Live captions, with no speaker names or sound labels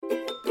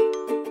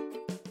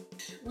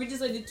We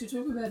decided to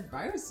talk about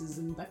viruses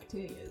and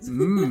bacteria.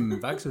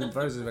 Viruses and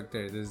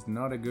bacteria. This is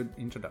not a good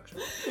introduction.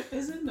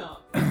 Is it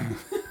not?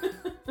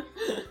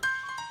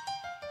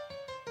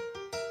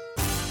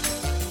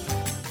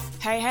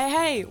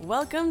 Hey!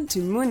 Welcome to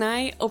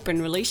Munai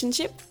Open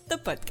Relationship, the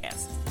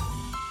podcast.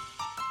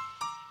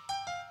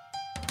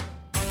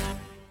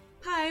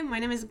 Hi, my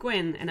name is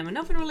Gwen, and I'm an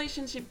open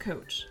relationship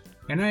coach.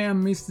 And I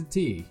am Mr.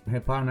 T,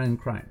 her partner in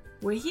crime.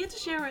 We're here to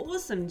share our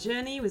awesome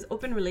journey with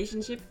open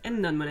relationship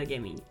and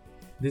non-monogamy.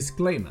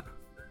 Disclaimer.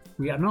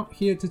 We are not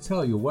here to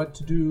tell you what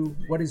to do,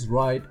 what is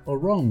right or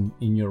wrong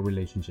in your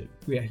relationship.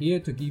 We are here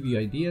to give you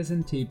ideas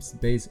and tips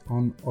based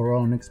on our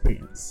own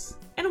experience.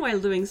 And while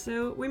doing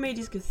so, we may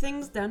discuss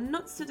things that are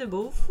not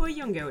suitable for a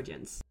younger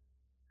audience.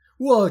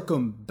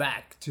 Welcome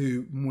back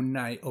to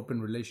Munai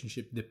Open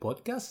Relationship, the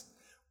podcast.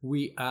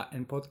 We are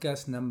in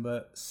podcast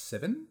number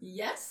 7.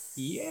 Yes.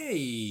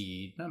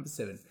 Yay! Number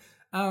 7.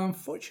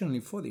 Unfortunately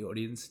for the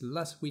audience,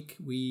 last week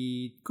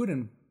we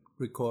couldn't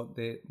record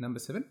the number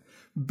 7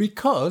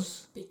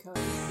 because of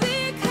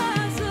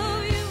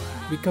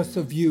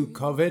you,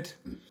 COVID.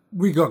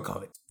 We got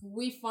COVID.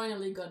 We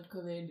finally got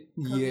COVID.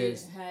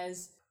 Yes. COVID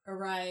has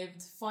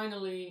arrived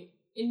finally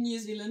in New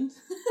Zealand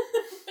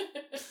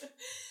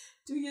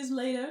 2 years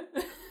later.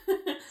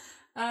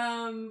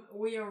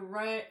 We are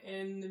right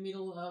in the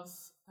middle of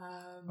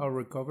our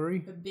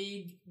recovery. a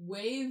big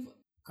wave.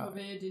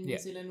 COVID in New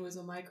Zealand was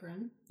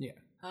Omicron. Yeah.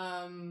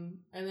 And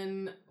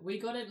then we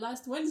got it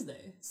last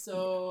Wednesday.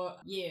 So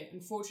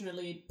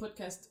unfortunately,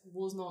 podcast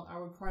was not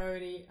our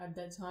priority at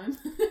that time.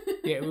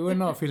 Yeah, we were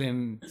not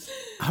feeling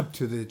up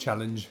to the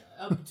challenge.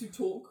 Up to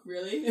talk,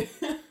 really.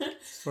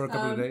 For a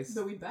couple of days.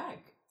 But we're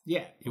back.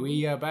 Yeah,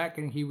 we are back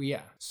and here we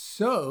are.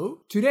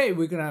 So, today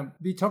we're going to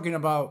be talking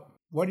about,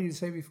 what did you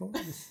say before?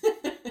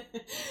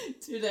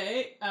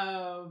 Today,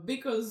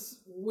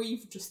 because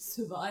we've just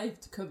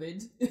survived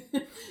COVID,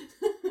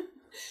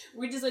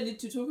 we decided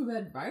to talk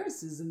about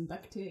viruses and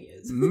bacteria.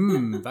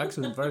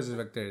 Viruses and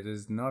bacteria. This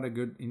is not a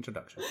good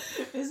introduction.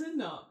 Is it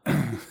not?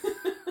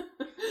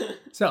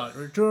 So,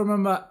 to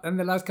remember, in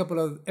the last couple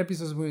of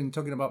episodes, we've been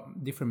talking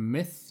about different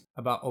myths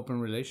about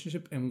open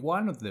relationship, and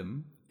one of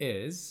them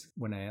is,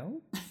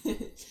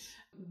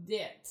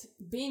 that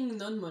being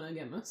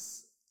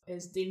non-monogamous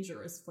is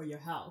dangerous for your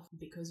health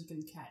because you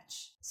can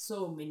catch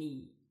so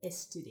many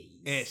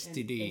STDs and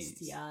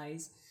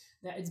STIs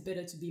that it's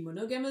better to be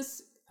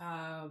monogamous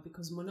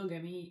because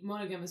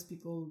monogamous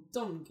people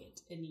don't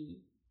get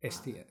any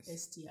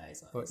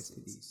STIs or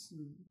STDs.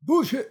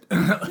 Bullshit!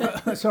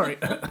 Sorry.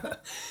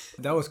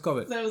 That was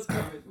COVID.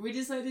 We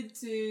decided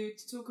to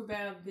talk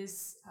about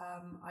this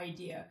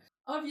idea.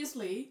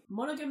 Obviously,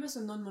 monogamous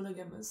and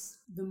non-monogamous,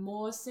 the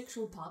more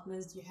sexual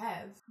partners you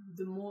have,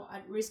 the more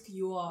at risk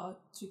you are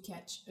to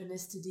catch an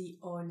STD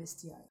or an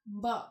STI.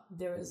 But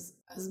there is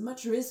as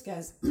much risk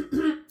as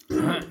there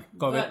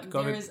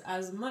is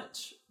as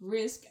much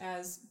risk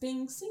as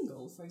being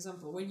single. For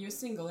example, when you're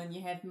single and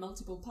you have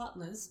multiple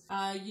partners,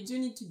 you do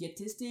need to get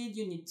tested.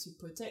 You need to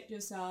protect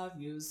yourself,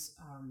 use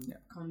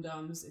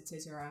condoms,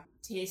 etc.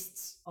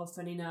 Tests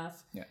often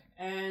enough. Yeah.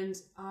 And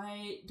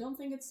I don't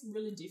think it's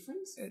really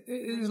different. It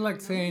is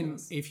like saying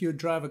if you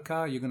drive a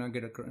car, you're going to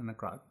get in a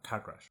car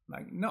crash.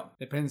 Like, no.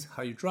 Depends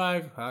how you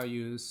drive, how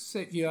you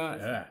safe you are.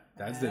 Yeah,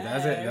 that's it.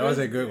 That was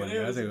a good one.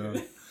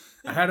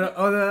 I had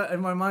other in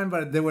my mind,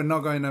 but they was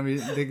not going to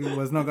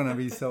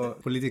be so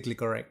politically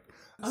correct.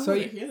 I So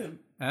want to hear them.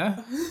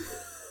 Huh?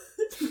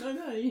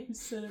 No, you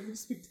set up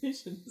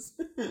expectations.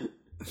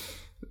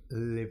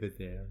 Leave it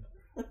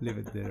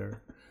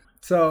there.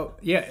 So,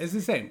 yeah, it's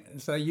the same.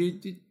 So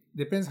it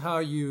depends how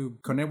you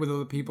connect with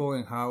other people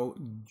and how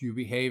you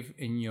behave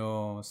in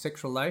your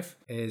sexual life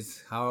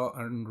is how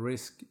at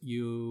risk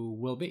you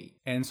will be.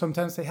 And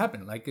sometimes they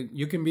happen. Like,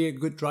 you can be a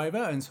good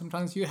driver and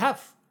sometimes you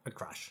have a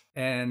crash.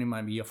 And it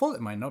might be your fault.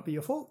 It might not be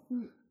your fault.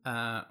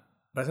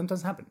 But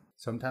sometimes happen.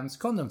 Sometimes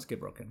condoms get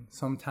broken.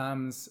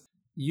 Sometimes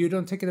you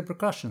don't take the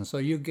precautions. So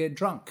you get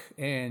drunk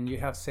and you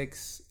have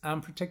sex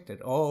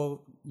unprotected. Or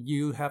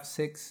you have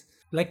sex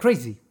like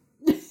crazy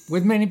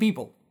with many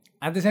people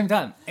at the same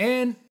time.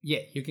 And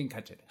you can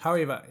catch it.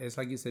 However, it's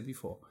like you said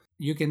before,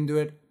 you can do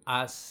it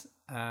as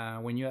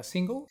when you are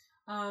single.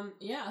 I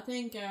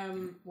think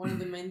one of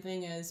the main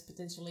thing is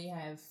potentially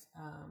have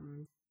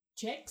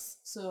checks.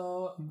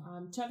 So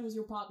chat with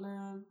your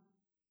partner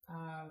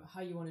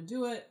how you want to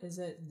do it. Is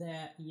it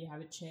that you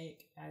have a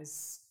check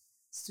as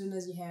soon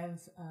as you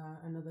have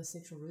another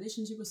sexual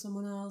relationship with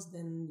someone else,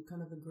 then you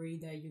kind of agree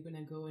that you're going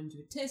to go and do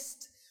a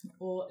test?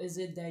 Or is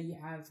it that you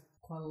have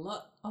quite a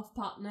lot of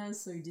partners,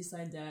 so you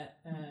decide that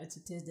it's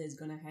a test that's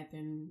going to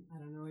happen, I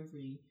don't know,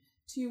 every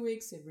 2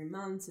 weeks, every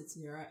month,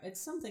 etc.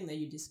 It's something that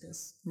you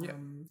discuss.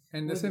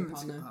 And the same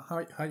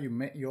how you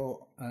met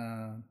your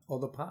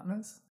other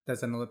partners.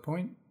 That's another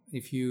point.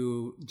 If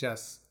you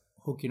just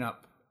hooking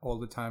up all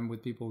the time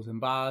with people in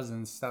bars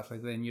and stuff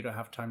like that, and you don't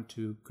have time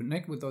to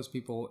connect with those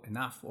people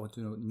enough or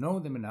to know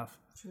them enough,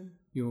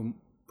 you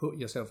put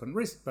yourself on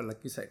risk. But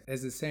like you said,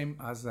 it's the same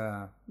as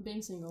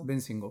being single. Being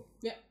single.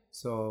 Yeah.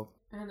 So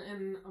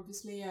And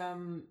obviously,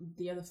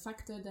 the other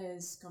factor that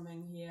is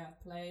coming here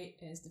at play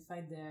is the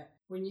fact that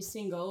when you're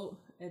single,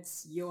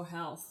 it's your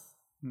health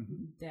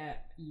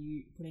that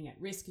you're putting at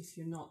risk if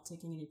you're not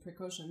taking any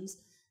precautions.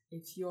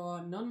 If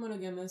you're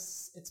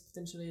non-monogamous, it's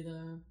potentially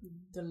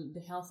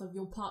the health of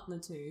your partner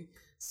too.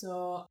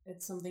 So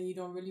it's something you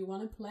don't really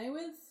want to play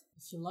with.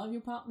 If you love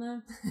your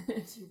partner,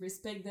 if you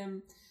respect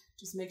them,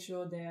 just make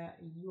sure that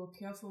you're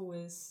careful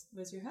with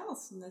your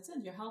health, and that's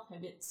it, your health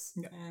habits,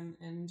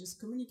 and just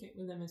communicate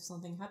with them if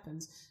something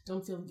happens.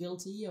 Don't feel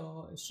guilty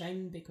or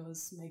ashamed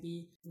because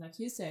maybe, like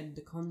you said,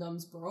 the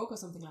condoms broke or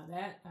something like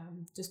that.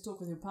 Just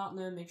talk with your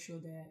partner, make sure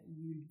that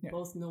you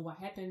both know what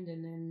happened,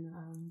 and then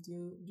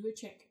do a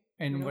check.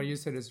 And what you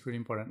said is really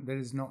important. There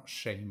is no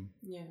shame.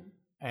 Yeah.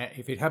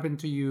 If it happened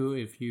to you,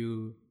 if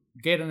you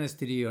get an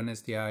STD or an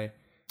STI,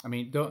 I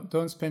mean,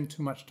 don't spend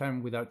too much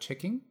time without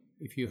checking.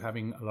 If you're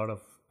having a lot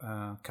of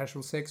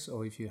casual sex,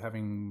 or if you're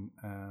having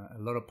a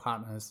lot of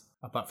partners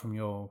apart from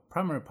your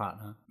primary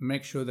partner,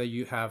 make sure that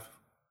you have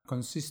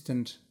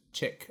consistent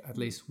check at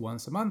least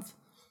once a month,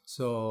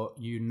 so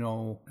you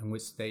know in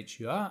which stage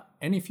you are.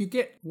 And if you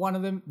get one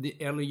of them, the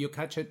earlier you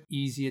catch it,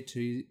 easier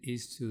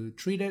is to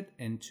treat it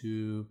and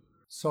to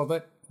solve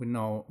it with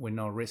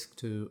no risk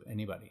to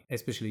anybody,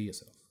 especially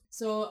yourself.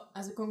 So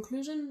as a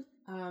conclusion,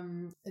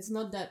 it's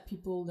not that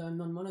people that are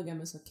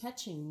non-monogamous are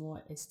catching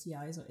more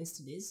STIs or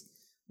STDs.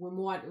 We're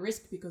more at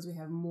risk because we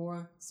have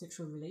more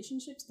sexual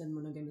relationships than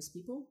monogamous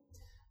people,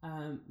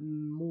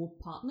 more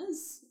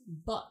partners,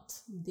 but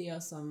there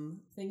are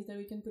some things that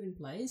we can put in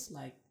place,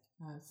 like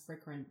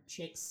frequent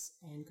checks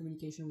and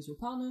communication with your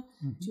partner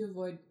to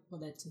avoid for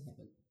that to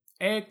happen.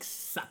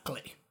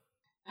 Exactly.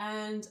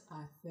 And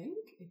I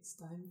think it's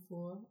time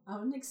for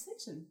our next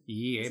section.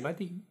 Yeah,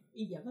 buddy.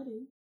 Yeah,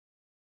 buddy.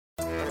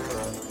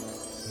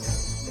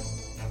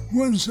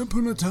 Once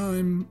upon a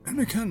time, in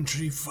a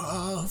country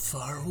far,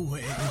 far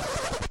away.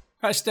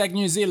 Hashtag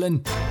New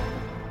Zealand.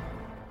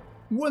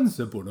 Once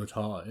upon a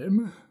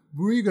time,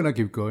 we're gonna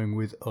keep going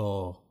with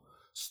our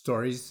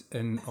stories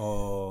and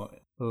our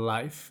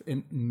life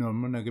in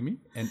non-monogamy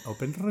and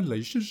open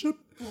relationship.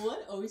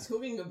 What are we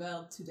talking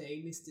about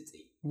today, Mr.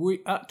 T?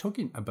 We are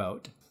talking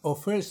about our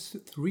first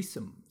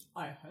threesome.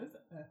 I have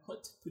a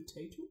hot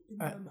potato in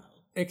my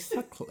mouth.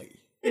 Exactly.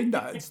 And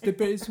that's the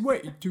best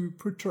way to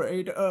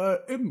portray an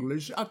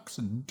English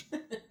accent.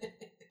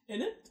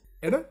 In it?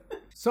 You know?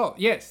 So,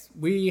 yes,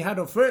 we had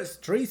our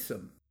first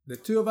threesome. The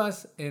two of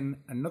us and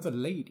another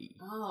lady.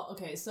 Oh,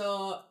 okay.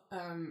 So,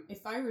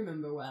 if I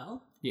remember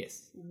well,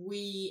 Yes.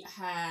 we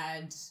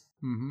had...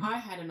 I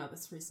had another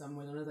threesome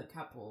with another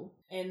couple.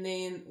 And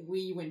then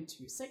we went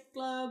to a sex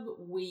club.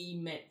 We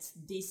met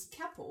this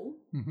couple.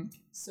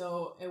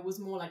 So, it was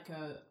more like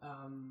a...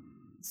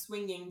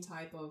 swinging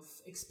type of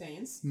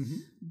experience,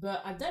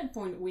 but at that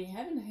point we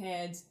haven't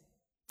had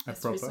a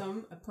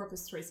proper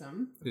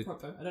threesome.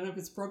 I don't know if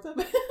it's proper,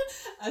 but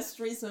a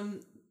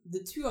threesome,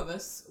 the two of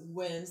us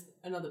with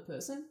another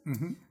person,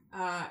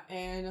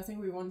 and I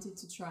think we wanted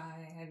to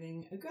try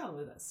having a girl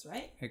with us,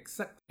 right?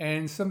 Exactly.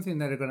 And something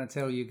that I'm gonna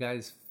tell you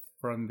guys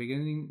from the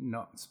beginning,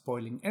 not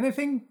spoiling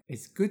anything.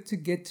 It's good to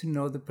get to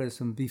know the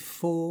person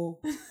before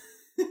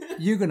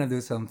you're gonna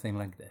do something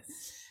like this.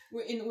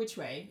 In which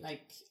way?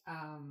 Like,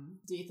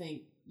 do you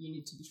think you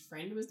need to be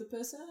friends with the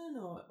person,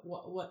 or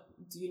what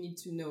do you need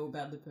to know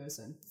about the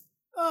person?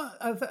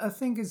 I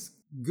think it's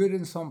good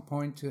in some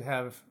point to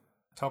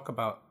talk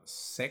about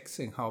sex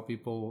and how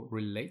people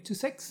relate to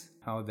sex,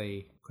 how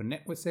they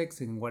connect with sex,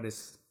 and what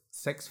is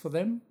sex for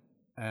them.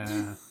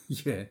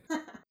 Yeah.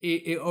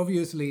 It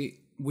obviously,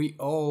 we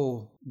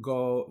all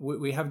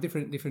we have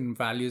different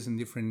values and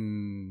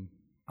different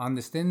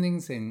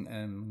understandings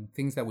and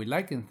things that we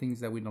like and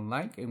things that we don't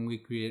like, and we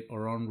create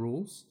our own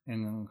rules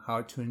and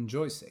how to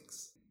enjoy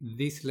sex.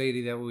 This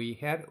lady that we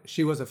had,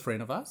 she was a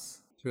friend of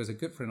us. She was a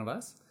good friend of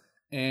us,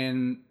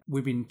 and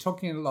we've been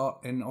talking a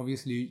lot, and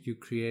obviously you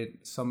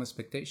create some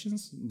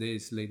expectations.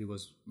 This lady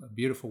was a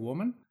beautiful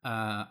woman.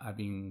 I've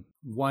been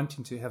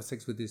wanting to have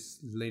sex with this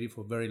lady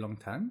for a very long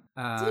time.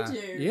 Did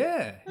you?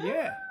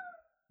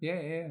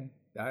 Yeah.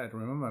 I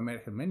remember I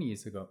met her many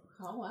years ago.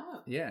 Oh,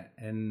 wow. Yeah,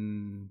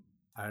 and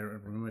I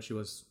remember she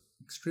was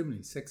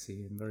extremely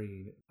sexy and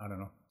very, I don't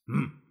know.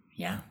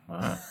 Yeah.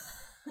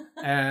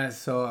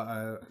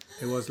 So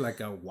it was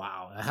like a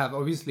wow. I have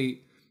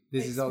obviously,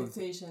 this is all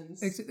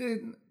expectations.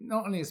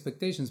 Not only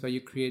expectations, but you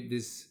create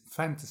this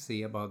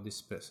fantasy about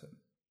this person,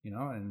 you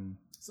know. And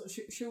so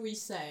should we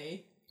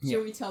say?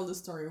 Should we tell the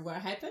story of what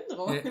happened?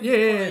 Or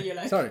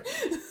yeah. Sorry,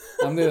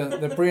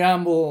 the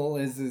preamble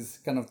is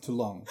kind of too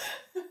long.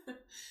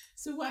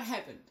 So what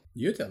happened?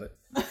 You tell it.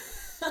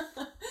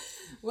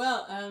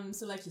 Well,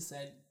 so like you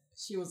said,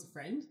 she was a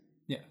friend.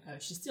 Yeah.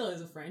 She still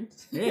is a friend.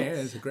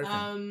 Yeah, it's a great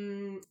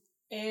friend.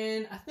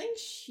 And I think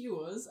she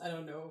was, I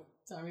don't know,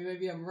 tell me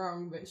maybe I'm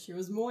wrong, but she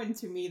was more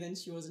into me than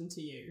she was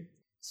into you.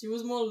 She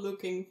was more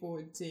looking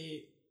forward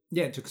to...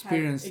 Yeah, to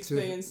experience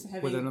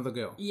having, with another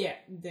girl. Yeah,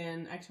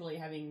 than actually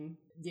having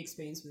the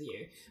experience with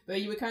you.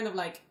 But you were kind of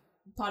like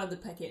part of the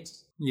package.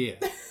 Yeah.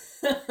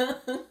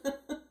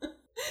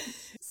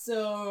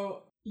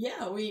 So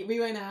yeah, we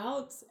went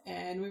out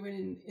and we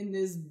went in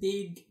this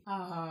big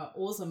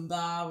awesome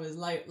bar with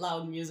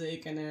loud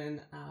music, and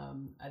then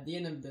at the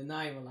end of the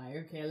night we're like,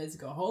 okay, let's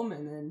go home,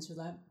 and then she's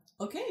like,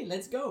 okay,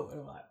 let's go,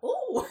 and we're like,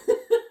 oh,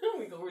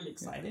 we got really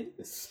excited.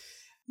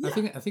 I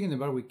think in the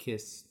bar we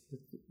kissed.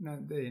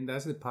 And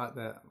that's the part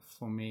that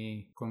for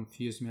me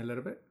confused me a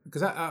little bit,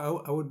 because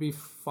I would be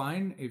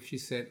fine if she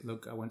said,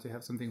 look, I want to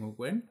have something with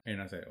Gwen,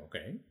 and I said,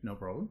 okay, no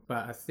problem.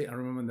 But I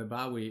remember in the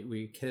bar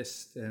we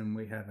kissed and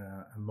we had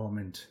a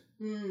moment,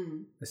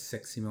 a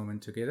sexy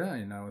moment together,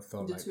 and I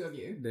thought The two of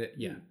you.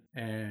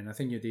 And I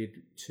think you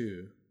did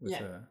too with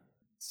her.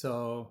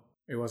 So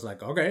it was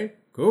like, okay,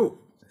 cool,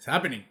 it's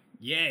happening.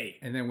 Yay!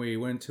 And then we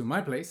went to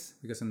my place,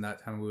 because in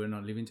that time we were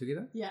not living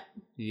together.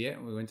 Yeah,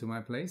 we went to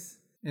my place.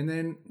 And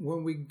then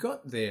when we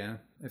got there,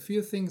 a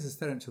few things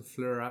started to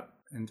flare up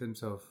in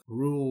terms of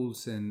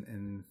rules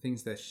and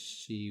things that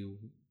she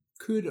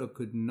could or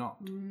could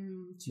not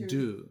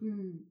do.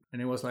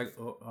 And it was like,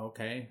 oh,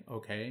 okay.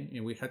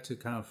 And we had to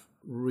kind of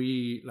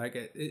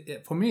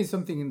for me, it's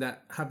something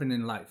that happened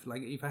in life.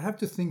 Like if I have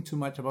to think too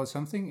much about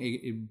something,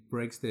 it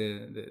breaks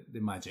the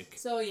magic.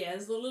 So yeah,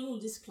 as a little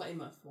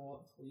disclaimer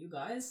for you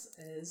guys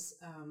is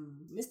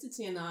Mr.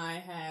 T and I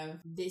have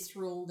this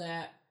rule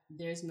that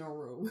there's no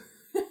rule.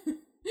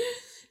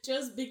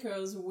 Just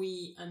because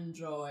we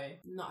enjoy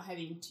not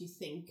having to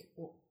think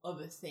or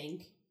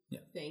overthink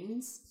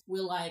things, we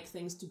like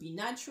things to be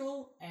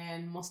natural,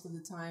 and most of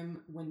the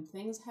time when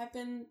things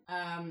happen,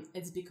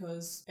 it's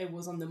because it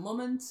was on the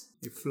moment.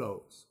 It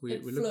flows.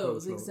 It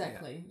flows,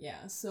 exactly.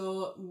 Yeah.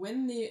 So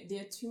when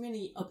there are too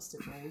many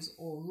obstacles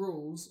or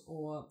rules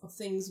or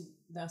things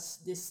that's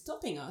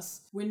stopping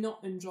us, we're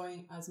not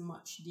enjoying as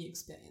much the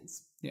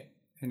experience. Yeah.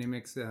 And it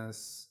makes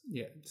us,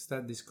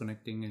 start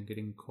disconnecting and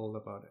getting cold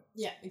about it.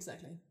 Yeah,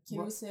 exactly.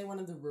 Can we say one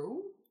of the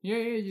rules?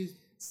 Yeah.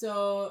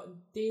 So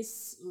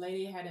this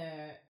lady had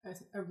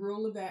a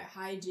rule about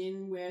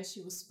hygiene where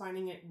she was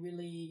finding it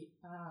really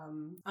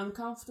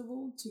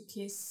uncomfortable to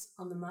kiss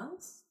on the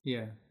mouth.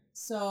 Yeah.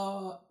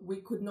 So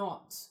we could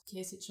not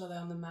kiss each other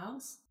on the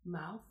mouth,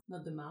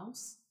 not the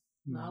mouse.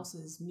 Mouse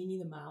is Minnie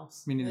the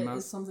Mouse. Minnie the Mouse.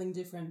 It's something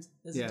different.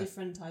 There's a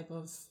different type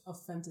of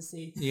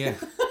fantasy. Yeah.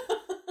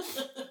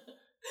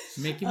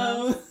 Mickey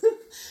Mouse?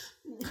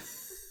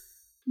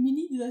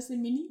 Minnie? Did I say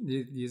Minnie?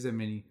 You said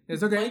Minnie.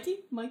 It's okay.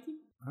 Mikey?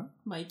 Huh?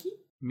 Mikey?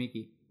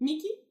 Mickey.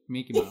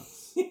 Mickey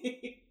Mouse.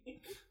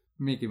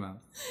 Mickey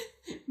Mouse.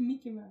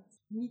 Mickey Mouse.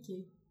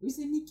 Mickey. We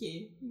say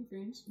Mickey in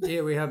French.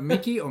 Yeah, we have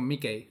Mickey or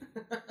Mickey.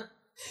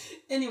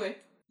 Anyway,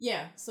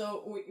 yeah,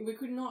 so we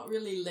could not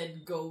really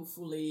let go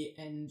fully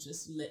and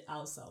just let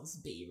ourselves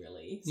be,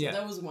 really. So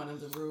that was one of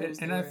the rules.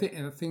 And I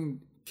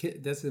think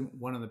that's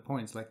one of the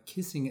points. Like,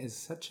 kissing is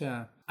such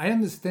a... I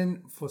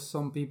understand for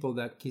some people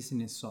that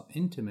kissing is so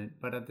intimate,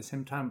 but at the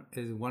same time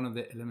is one of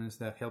the elements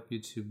that help you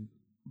to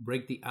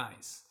break the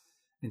ice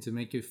and to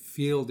make you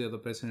feel the other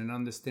person and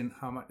understand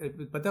how much...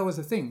 But that was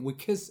the thing. We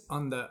kissed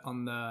on the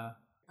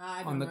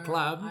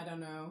club. I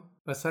don't know.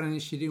 But suddenly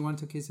she didn't want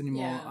to kiss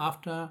anymore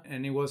after,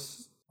 and it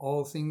was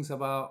all things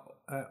about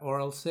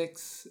oral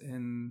sex,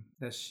 and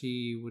that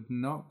she would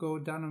not go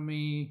down on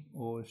me,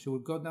 or she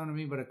would go down on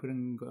me, but I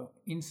couldn't go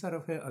inside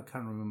of her. I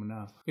can't remember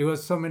now. It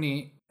was so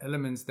many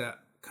elements that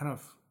kind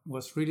of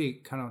was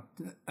really kind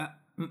of...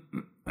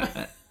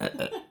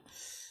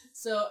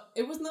 So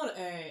it was not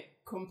a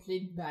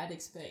complete bad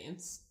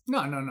experience.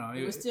 No.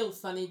 It was still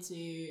funny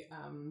to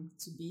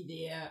be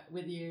there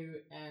with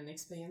you and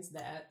experience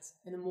that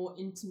in a more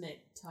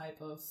intimate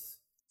type of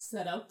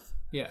setup.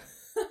 Yeah.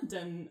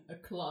 Than a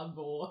club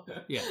or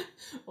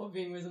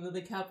being with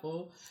another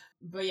couple.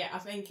 But yeah, I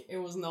think it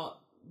was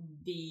not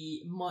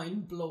the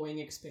mind-blowing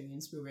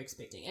experience we were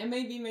expecting, and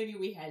maybe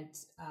we had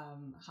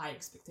high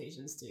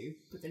expectations too,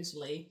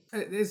 potentially.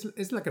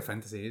 It's like a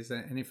fantasy. It's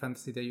any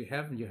fantasy that you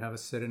have a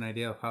certain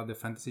idea of how the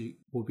fantasy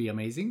will be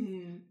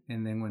amazing,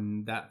 and then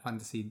when that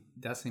fantasy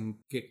doesn't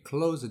get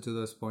closer to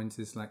those points,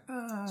 it's like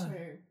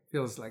True.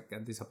 Feels like a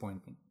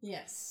disappointment.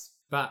 Yes.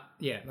 But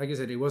yeah, like I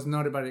said, it was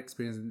not a bad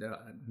experience.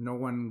 No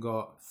one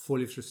got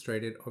fully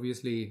frustrated.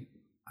 Obviously,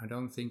 I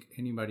don't think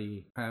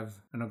anybody have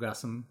an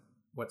orgasm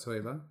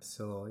whatsoever.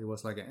 So it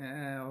was like,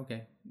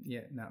 okay,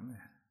 yeah, no.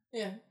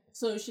 Yeah.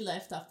 So she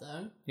left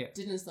after. Yeah.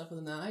 Didn't stay for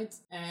the night.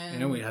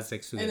 And then we had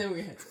sex together. And then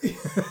we had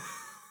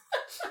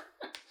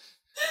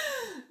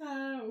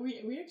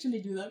we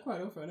actually do that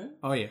quite often, eh?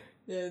 Oh, yeah.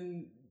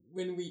 Then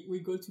when we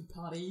go to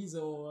parties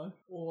or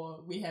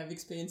we have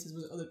experiences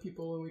with other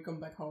people and we come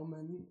back home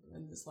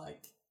and it's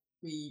like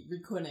we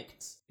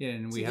reconnect. Yeah,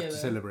 and we have to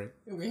celebrate.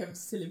 And we have to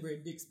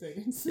celebrate the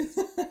experience.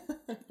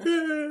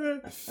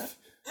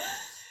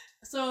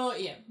 So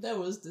yeah, that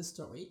was the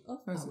story of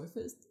our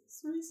first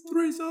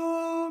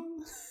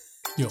threesome.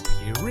 You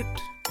hear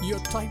it, you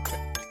type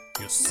it,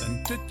 you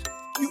send it,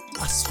 you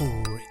ask for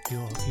it.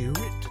 You hear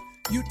it,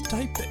 you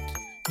type it,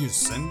 you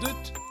send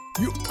it,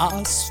 you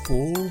ask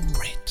for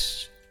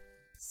it.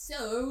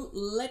 So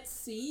let's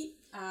see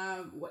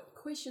what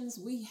questions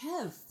we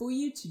have for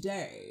you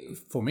today.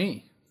 For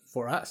me,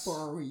 for us,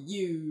 for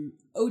you,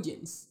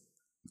 audience.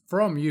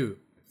 From you,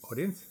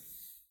 audience.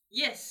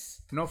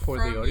 Yes. Not for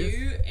from the audience.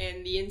 you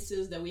and the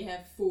answers that we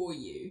have for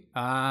you.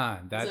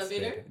 That's Is that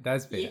better? better.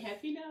 That's better. You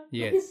happy now?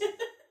 Yes.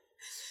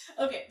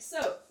 Okay,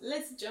 so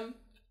let's jump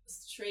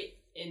straight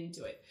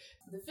into it.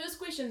 The first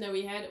question that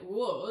we had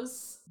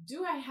was,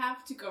 do I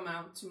have to come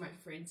out to my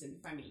friends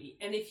and family?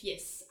 And if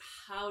yes,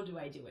 how do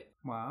I do it?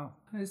 Wow.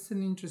 It's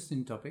an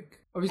interesting topic.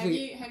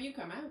 Obviously, Have you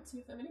come out to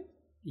your family?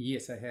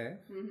 yes, I have.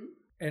 Mm-hmm.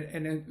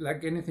 And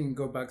like anything,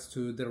 go back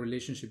to the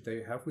relationship that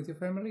you have with your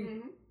family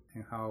Mm-hmm.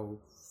 and how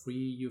free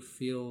you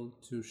feel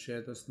to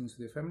share those things with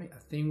your family. I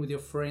think with your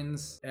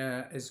friends,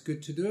 it's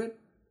good to do it,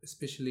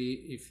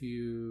 especially if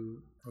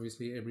you,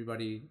 obviously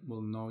everybody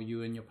will know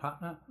you and your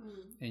partner,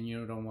 and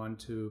you don't want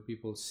to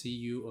people see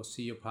you or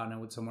see your partner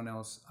with someone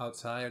else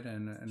outside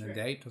and a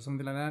date or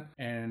something like that,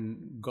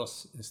 and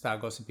start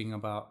gossiping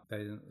about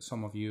that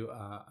some of you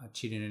are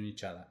cheating on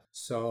each other.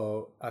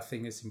 So I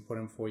think it's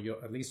important for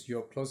at least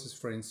your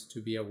closest friends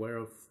to be aware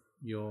of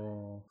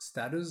your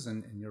status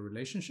and your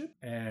relationship.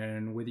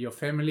 And with your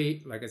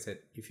family, like I said,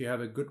 if you have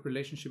a good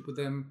relationship with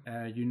them,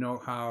 you know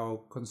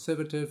how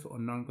conservative or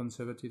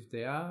non-conservative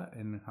they are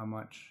and how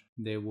much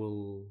they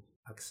will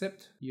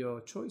accept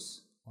your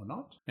choice or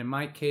not. In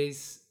my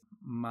case,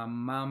 my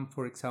mom,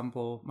 for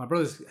example, my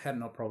brothers had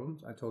no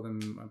problems. I told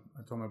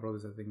my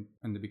brothers, I think,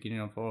 in the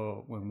beginning of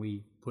when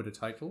we put a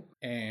title,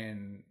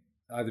 and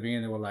at the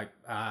beginning they were like,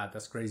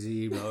 that's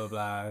crazy, blah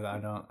blah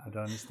blah. I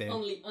don't understand.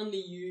 Only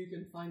you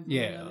can find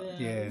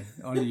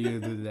Only you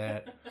do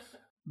that.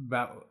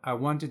 But I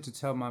wanted to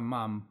tell my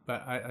mom,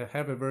 but I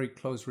have a very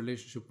close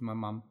relationship with my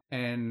mom,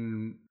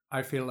 and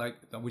I feel like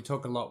we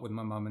talk a lot with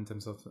my mom in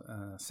terms of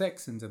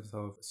sex, in terms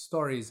of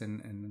stories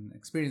and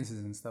experiences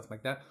and stuff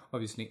like that.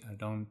 Obviously, I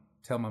don't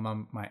tell my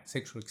mom my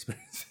sexual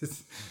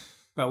experiences,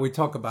 but we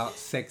talk about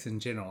sex in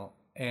general.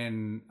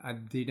 And I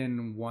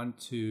didn't want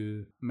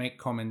to make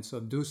comments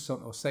or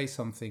or say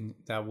something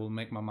that will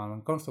make my mom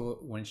uncomfortable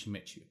when she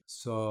met you.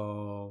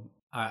 So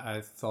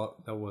I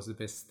thought that was the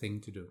best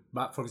thing to do.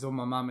 But for example,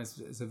 my mom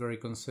is a very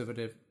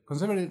conservative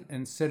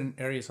in certain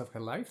areas of her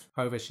life.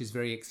 However, she's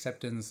very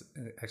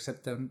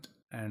acceptant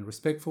and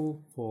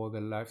respectful for the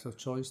lives of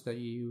choice that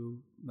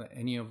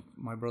any of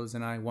my brothers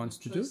and I wants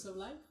to do. Choice of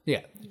life?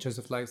 Yeah, the choice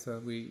of life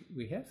that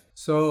we have.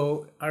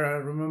 So I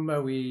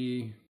remember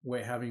we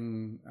were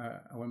having,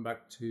 I went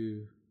back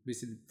to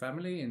visit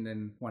family, and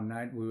then one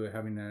night we were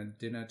having a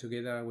dinner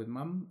together with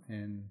mom,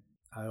 and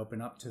I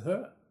opened up to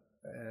her.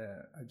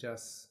 I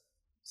just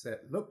said,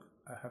 look,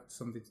 I have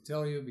something to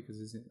tell you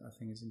because I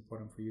think it's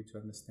important for you to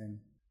understand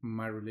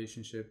my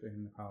relationship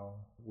and how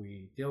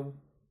we deal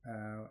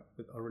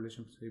with our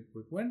relationship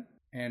with Gwen.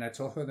 And I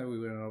told her that we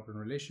were in an open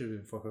relationship,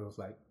 and for her it was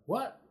like,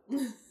 what?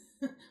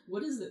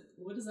 What is it?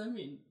 What does that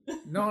mean?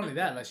 Not only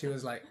that, like she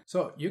was like,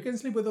 so you can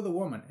sleep with other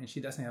women and she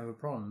doesn't have a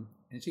problem,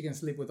 and she can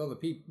sleep with other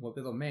people, with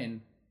other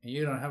men, and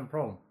you don't have a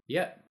problem.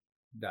 Yeah,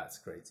 that's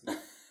crazy.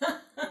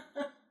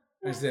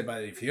 I said,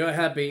 but if you're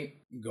happy,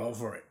 go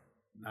for it.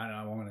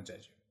 I won't want to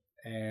judge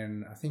you.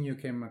 And I think you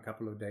came a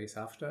couple of days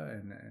after,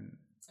 and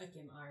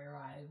I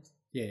arrived.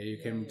 Yeah, you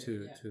came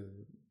to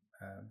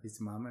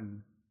visit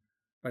mom,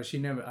 but she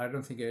never. I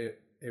don't think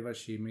ever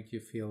she make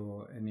you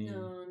feel any.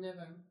 No,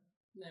 never.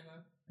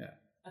 Yeah.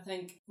 I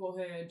think for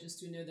her, just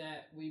to know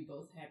that we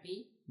both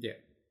happy. Yeah.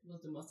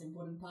 Was the most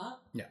important part.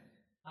 Yeah.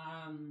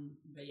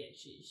 But yeah,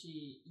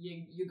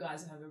 you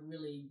guys have a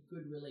really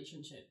good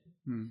relationship.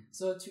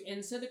 So to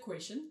answer the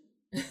question,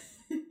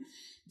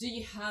 do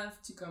you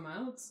have to come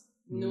out?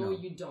 No,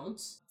 you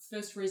don't.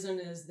 First reason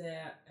is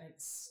that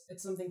it's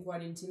something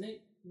quite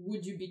intimate.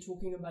 Would you be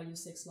talking about your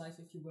sex life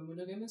if you were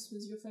monogamous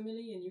with your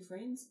family and your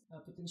friends?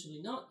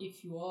 Potentially not.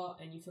 If you are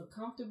and you feel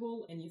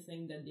comfortable and you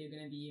think that they're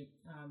going to be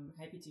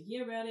happy to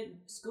hear about it,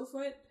 just go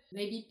for it.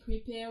 Maybe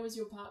prepare with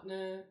your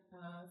partner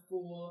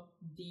for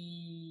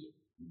the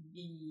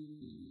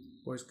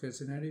worst case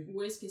scenario.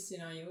 Worst case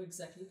scenario,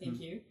 exactly. Thank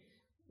you.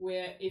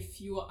 Where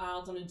if you are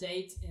out on a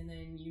date and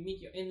then you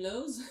meet your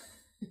in-laws,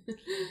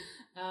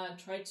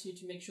 try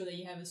to make sure that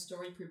you have a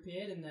story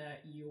prepared and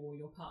that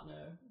your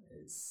partner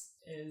is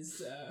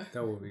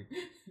that will be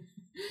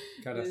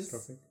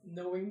catastrophic.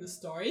 Knowing the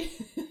story.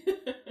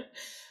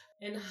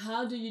 And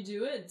how do you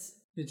do it?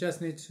 You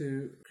just need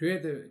to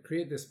create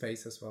the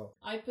space as well.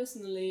 I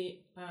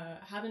personally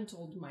haven't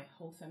told my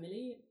whole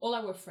family. All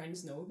our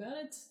friends know about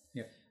it.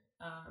 Yeah.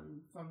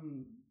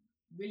 From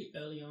really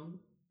early on,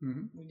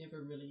 we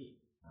never really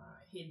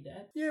hid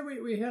that. Yeah,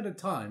 we had a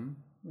time.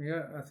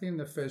 I think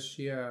the first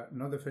year,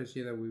 not the first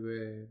year that we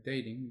were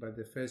dating, but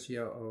the first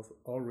year of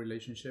our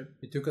relationship,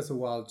 it took us a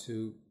while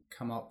to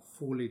come out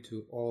fully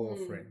to all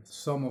our friends.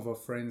 Some of our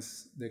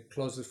friends, the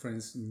closest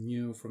friends,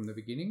 knew from the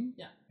beginning.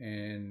 Yeah.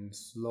 And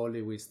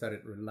slowly we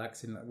started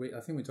relaxing. I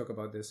think we talked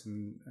about this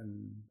in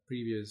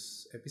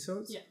previous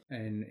episodes. Yeah.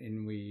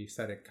 And we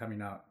started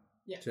coming out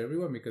to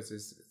everyone because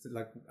it's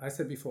like I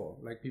said before,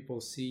 like people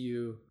see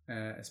you,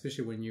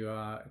 especially when you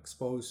are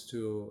exposed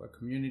to a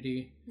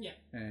community. Yeah.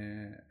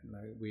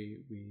 Like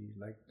we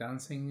like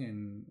dancing,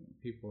 and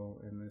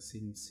people in the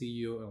scene see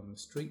you on the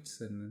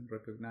streets and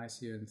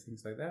recognize you and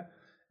things like that.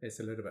 It's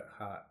a little bit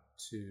hard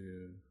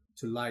to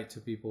lie to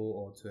people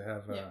or to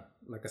have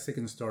like a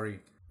second story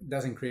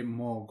doesn't create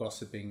more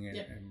gossiping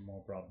and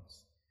more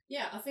problems.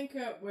 Yeah, I think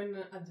when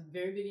at the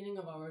very beginning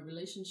of our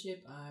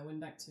relationship, I went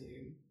back to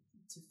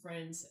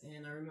friends,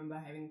 and I remember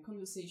having a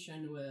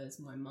conversation with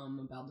my mom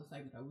about the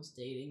fact that I was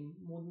dating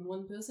more than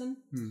one person.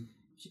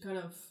 She kind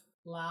of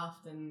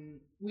laughed, and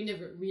we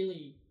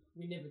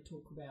never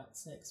talk about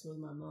sex with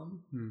my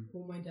mom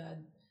or my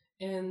dad.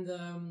 And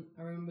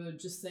I remember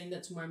just saying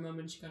that to my mom,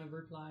 and she kind of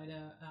replied,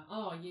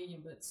 "Oh yeah,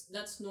 but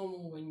that's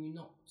normal when you're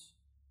not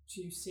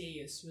too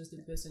serious with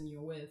the person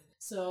you're with."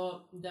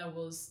 So that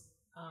was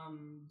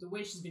the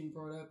way she's been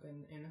brought up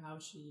and how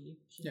she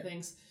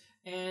thinks.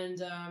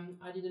 And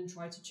I didn't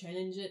try to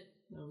challenge it.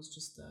 I was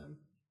just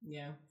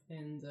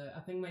and I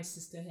think my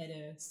sister had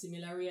a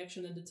similar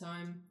reaction at the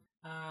time.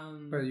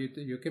 But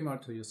you came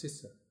out to your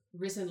sister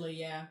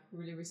recently,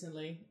 really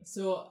recently.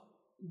 So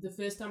the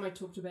first time I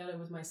talked about it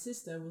with my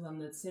sister was on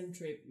that same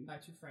trip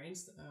back to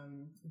France,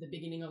 the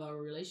beginning of our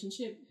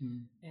relationship.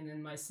 And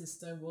then my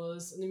sister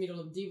was in the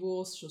middle of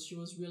divorce, so she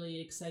was really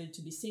excited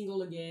to be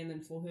single again.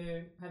 And for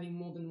her, having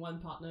more than one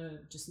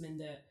partner just meant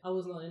that I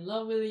was not in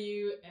love with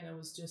you, and I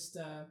was just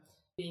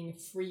being a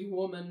free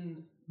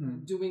woman,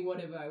 doing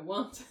whatever I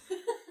want.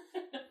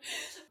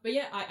 But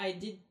yeah, I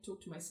did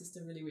talk to my sister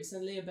really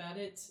recently about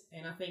it,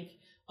 and I think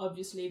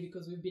obviously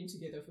because we've been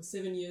together for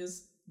 7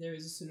 years, there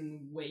is a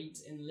certain weight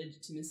and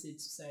legitimacy to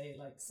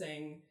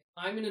saying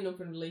I'm in an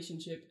open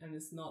relationship, and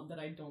it's not that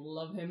I don't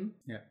love him.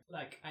 Yeah.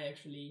 Like, I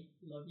actually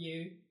love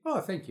you. Oh,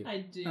 thank you.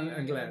 I do.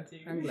 I'm glad. I do.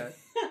 I'm glad.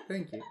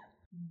 Thank you.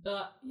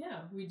 But yeah,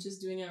 we're just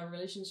doing our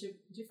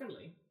relationship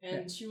differently.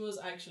 And she was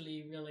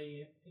actually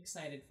really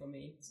excited for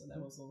me, so that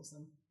was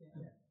awesome.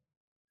 Yeah.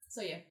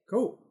 So yeah.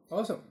 Cool.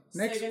 Awesome.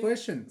 Next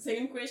question.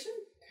 Second question?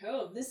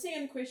 Cool. The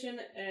second question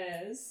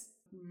is,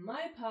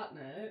 my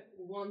partner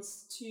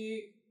wants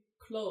to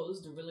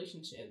close the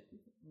relationship.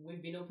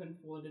 We've been open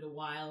for a little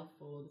while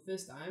for the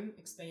first time,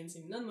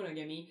 experiencing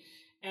non-monogamy,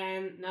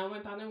 and now my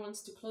partner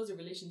wants to close the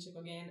relationship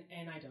again,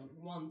 and I don't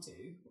want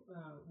to.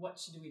 What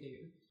should we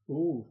do?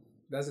 Ooh,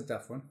 that's a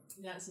tough one.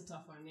 That's a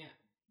tough one, yeah.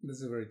 This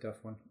is a very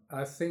tough one.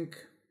 I think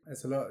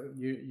it's a lot.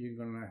 You're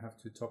gonna have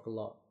to talk a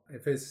lot.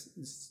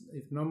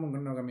 If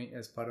non-monogamy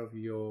is part of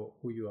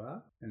who you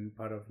are and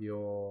part of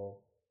your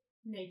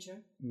nature,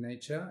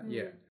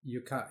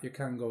 you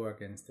can't go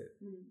against it.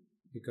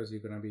 Because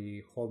you're going to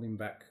be holding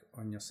back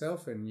on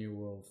yourself, and you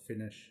will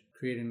finish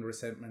creating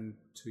resentment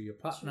to your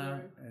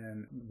partner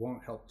and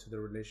won't help to the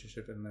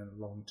relationship in the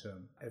long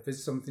term. If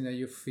it's something that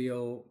you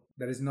feel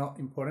that is not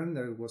important,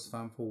 that it was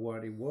fun for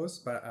what it was,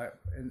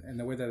 but in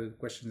the way that the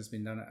question has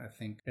been done, I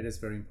think it is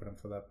very important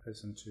for that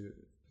person to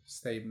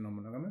stay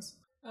non-monogamous.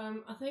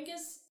 I think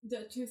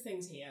there are two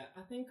things here.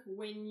 I think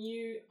when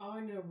you are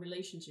in a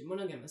relationship,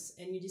 monogamous,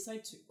 and you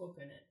decide to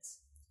open it,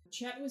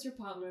 chat with your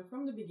partner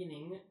from the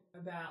beginning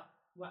about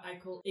what I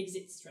call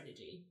exit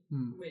strategy,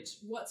 which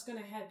what's going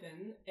to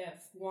happen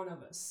if one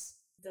of us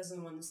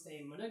doesn't want to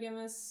stay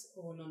monogamous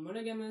or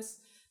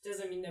non-monogamous.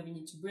 Doesn't mean that we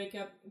need to break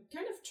up.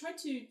 Kind of try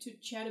to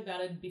chat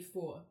about it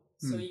before,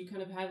 so you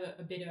kind of have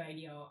a better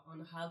idea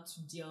on how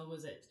to deal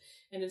with it.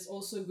 And it's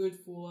also good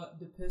for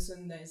the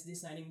person that is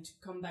deciding to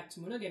come back to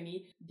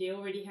monogamy. They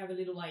already have a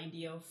little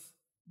idea of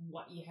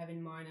what you have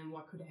in mind and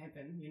what could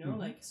happen,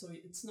 so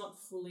it's not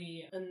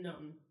fully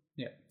unknown.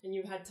 Yeah. And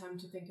you've had time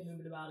to think a little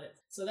bit about it.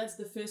 So that's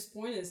the first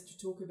point, is to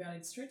talk about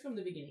it straight from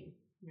the beginning,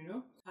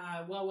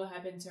 what will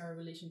happen to our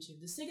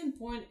relationship. The second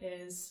point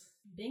is,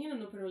 being in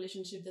an open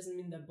relationship doesn't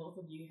mean that both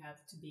of you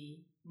have to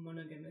be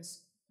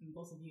monogamous and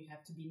both of you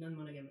have to be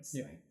non-monogamous.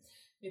 Yeah. Right?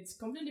 It's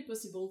completely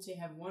possible to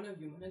have one of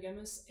you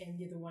monogamous and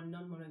the other one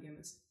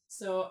non-monogamous.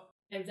 So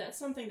if that's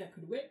something that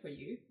could work for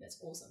you, that's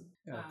awesome.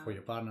 Yeah, for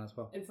your partner as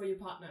well. And for your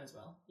partner as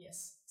well,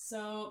 yes.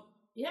 So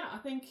yeah, I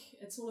think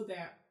it's all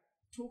about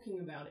talking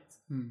about it.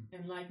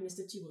 And like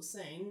Mr. T was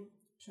saying,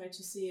 try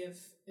to see if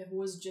it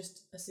was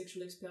just a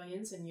sexual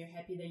experience and you're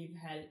happy that you've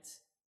had it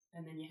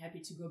and then you're happy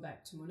to go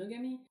back to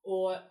monogamy,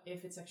 or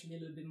if it's actually a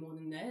little bit more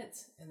than that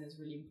and it's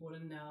really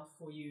important now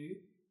for you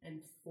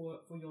and for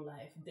your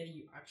life that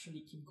you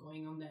actually keep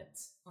going on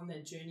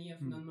that journey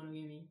of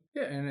non-monogamy.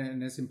 Yeah,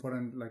 and it's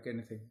important, like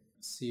anything.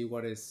 See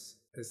what is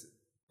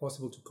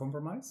possible to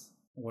compromise,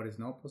 what is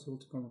not possible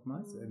to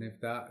compromise, and if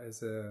that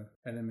is an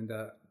element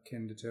that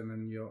can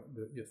determine your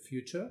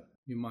future,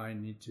 you might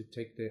need to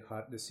take the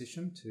hard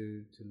decision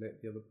to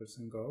let the other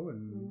person go,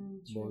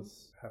 and both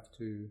have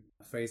to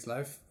face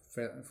life,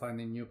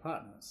 finding new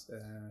partners.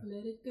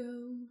 Let it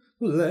go.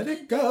 Let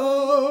it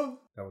go.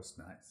 That was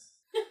nice.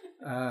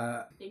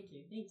 Thank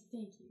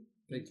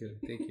you.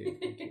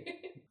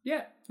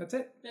 Yeah, that's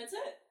it.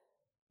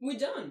 We're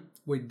done.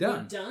 We're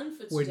done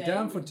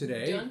for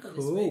today.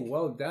 Cool.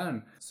 Well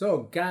done.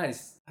 So,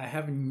 guys, I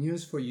have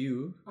news for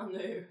you. Oh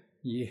no.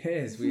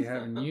 Yes, we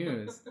have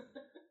news.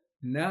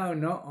 Now,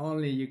 not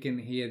only you can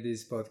hear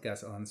this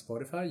podcast on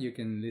Spotify, you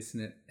can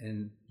listen it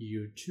in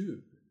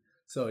YouTube.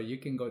 So you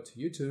can go to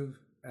YouTube,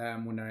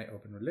 Munai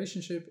Open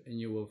Relationship, and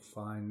you will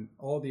find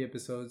all the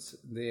episodes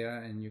there,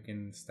 and you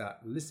can start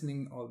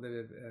listening all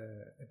the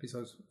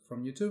episodes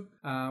from YouTube.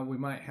 We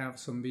might have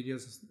some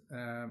videos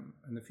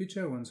in the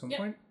future or at some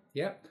point.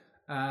 Yeah.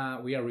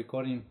 We are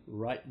recording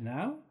right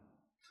now.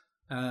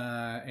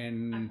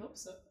 And I hope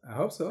so. I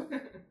hope so.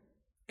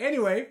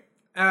 Anyway,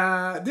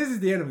 this is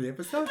the end of the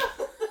episode.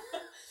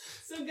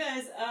 So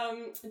guys,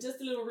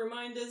 just a little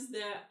reminders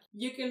that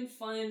you can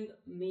find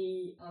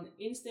me on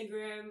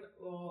Instagram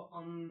or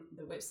on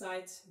the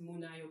website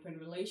Munai Open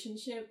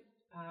Relationship.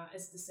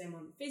 It's the same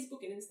on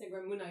Facebook and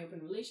Instagram, Munai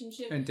Open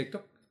Relationship. And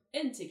TikTok.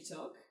 And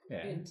TikTok. Yeah.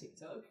 And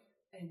TikTok.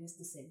 And it's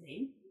the same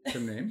name.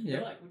 Same name,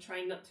 yeah. Like we're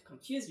trying not to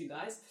confuse you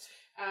guys.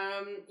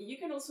 You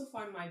can also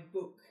find my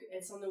book.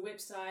 It's on the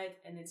website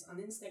and it's on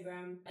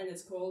Instagram, and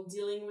it's called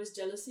Dealing with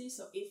Jealousy.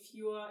 So if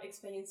you are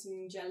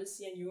experiencing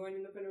jealousy and you are in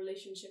an open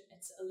relationship,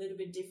 it's a little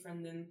bit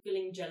different than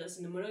feeling jealous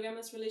in a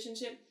monogamous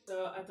relationship.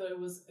 So I thought it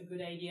was a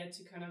good idea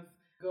to kind of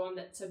go on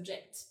that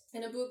subject.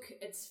 In a book,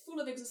 it's full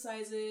of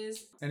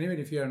exercises. And even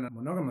if you're in a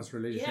monogamous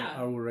relationship,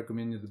 Yeah. I will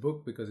recommend you the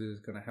book because it's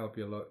going to help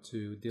you a lot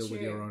to deal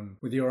with True.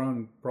 your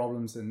own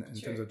problems in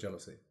True. terms of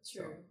jealousy.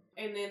 True. So,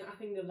 And then I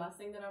think the last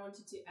thing that I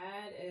wanted to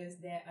add is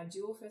that I do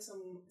offer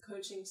some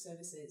coaching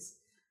services.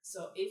 So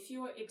if you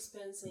are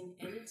experiencing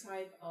any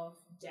type of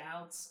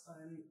doubts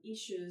and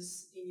issues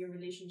in your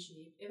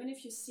relationship, even if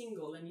you're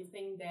single and you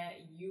think that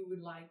you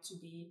would like to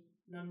be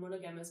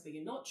non-monogamous but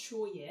you're not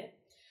sure yet,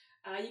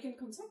 you can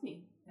contact me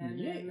and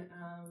then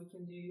we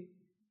can do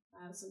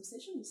some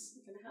sessions.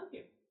 We can help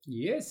you.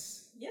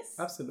 yes. Yes.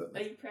 Absolutely.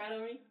 Are you proud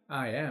of me?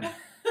 I am.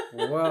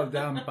 Well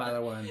done,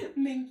 Padawan.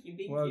 Thank you.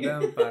 Well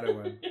done,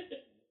 Padawan.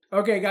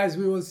 Okay, guys,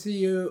 we will see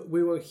you.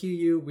 We will hear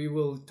you. We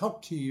will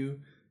talk to you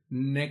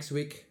next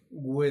week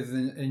with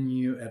a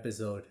new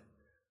episode.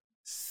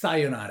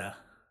 Sayonara.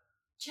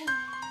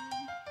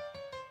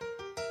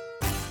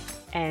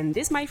 And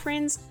this, my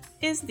friends,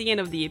 is the end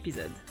of the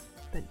episode.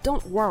 But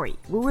don't worry,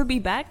 we will be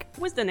back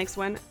with the next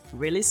one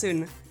really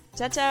soon.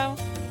 Ciao, ciao!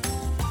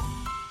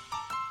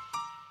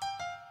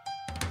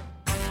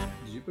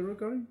 Did you put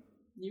recording?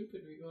 You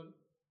put record.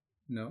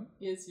 No.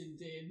 Yes, you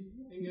did.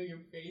 I know your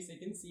face. I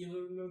can see your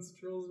little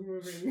nostrils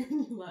moving.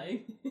 You're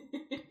lying.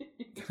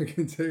 I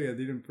can tell you, I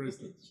didn't press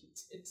it. You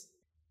did.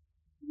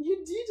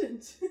 You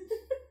didn't.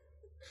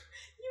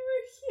 You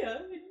were here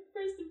and you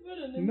pressed the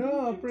button. And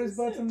No, I you pressed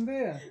sip. button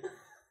there.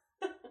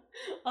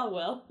 Oh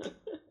well.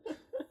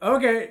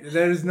 Okay,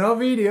 there is no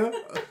video.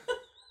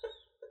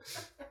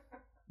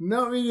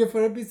 No video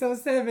for episode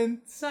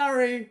 7.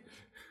 Sorry.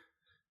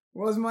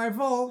 Was my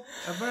fault,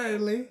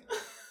 apparently.